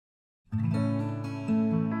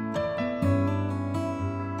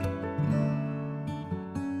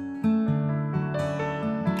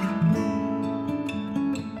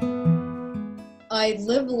I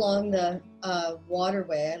live along the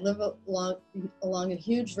waterway. I live along a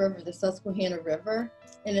huge river, the Susquehanna River,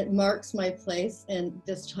 and it marks my place in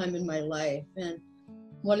this time in my life. And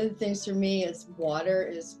one of the things for me is water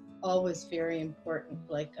is always very important.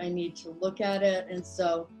 Like, I need to look at it, and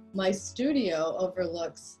so my studio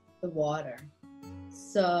overlooks the water.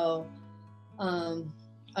 So I'm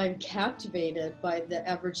captivated by the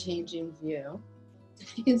ever-changing view.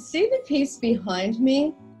 You can see the piece behind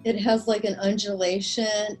me. It has like an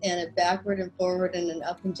undulation and a backward and forward and an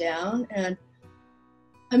up and down. And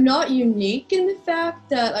I'm not unique in the fact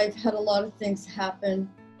that I've had a lot of things happen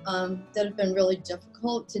that have been really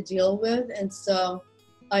difficult to deal with. And so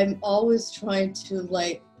I'm always trying to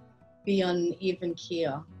like be on an even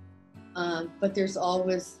keel. But there's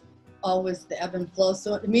always the ebb and flow.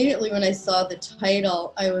 So immediately when I saw the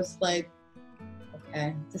title, I was like,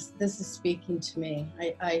 okay, this is speaking to me.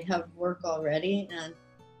 I have work already, and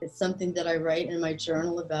it's something that I write in my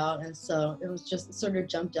journal about, and so it was just sort of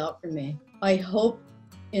jumped out for me. I hope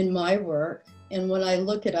in my work, and when I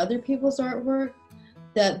look at other people's artwork,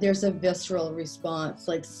 that there's a visceral response.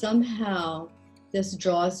 Like somehow this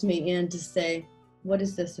draws me in to say, what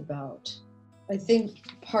is this about? I think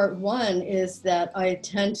part one is that I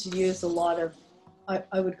tend to use a lot of,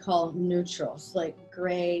 I would call neutrals, like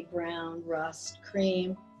gray, brown, rust,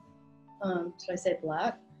 cream. Should I say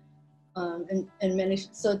black? And many,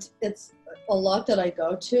 so it's a lot that I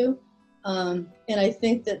go to. And I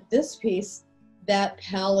think that this piece, that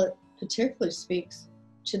palette particularly speaks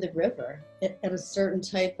to the river at a certain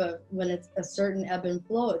type of, when it's a certain ebb and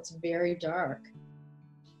flow, it's very dark.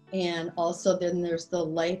 And also then there's the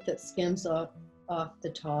light that skims off the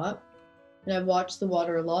top. And I've watched the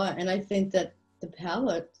water a lot, and I think that the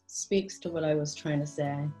palette speaks to what I was trying to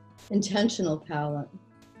say. Intentional palette.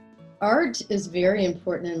 Art is very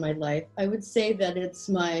important in my life. I would say that it's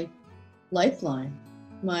my lifeline,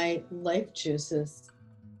 my life juices.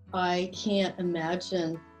 I can't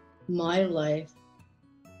imagine my life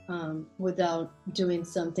without doing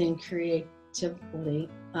something creatively,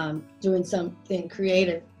 doing something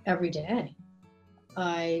creative every day.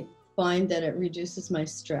 I find that it reduces my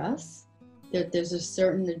stress. There's a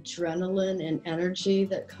certain adrenaline and energy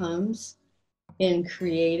that comes in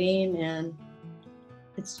creating, and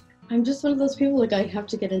I'm just one of those people, like, I have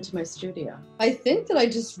to get into my studio. I think that I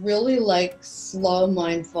just really like slow,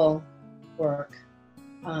 mindful work.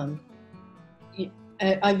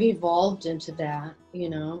 I've evolved into that, you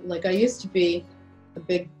know, like I used to be a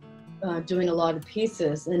big, doing a lot of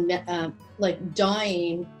pieces and like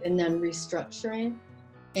dying and then restructuring.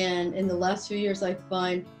 And in the last few years, I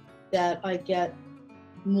find that I get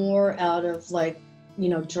more out of like, you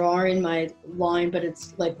know, drawing my line, but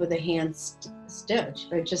it's like with a hand stitch.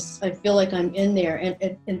 I feel like I'm in there. And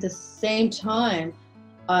at the same time,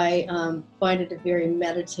 I find it a very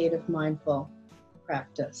meditative, mindful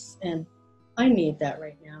practice. And I need that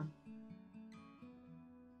right now.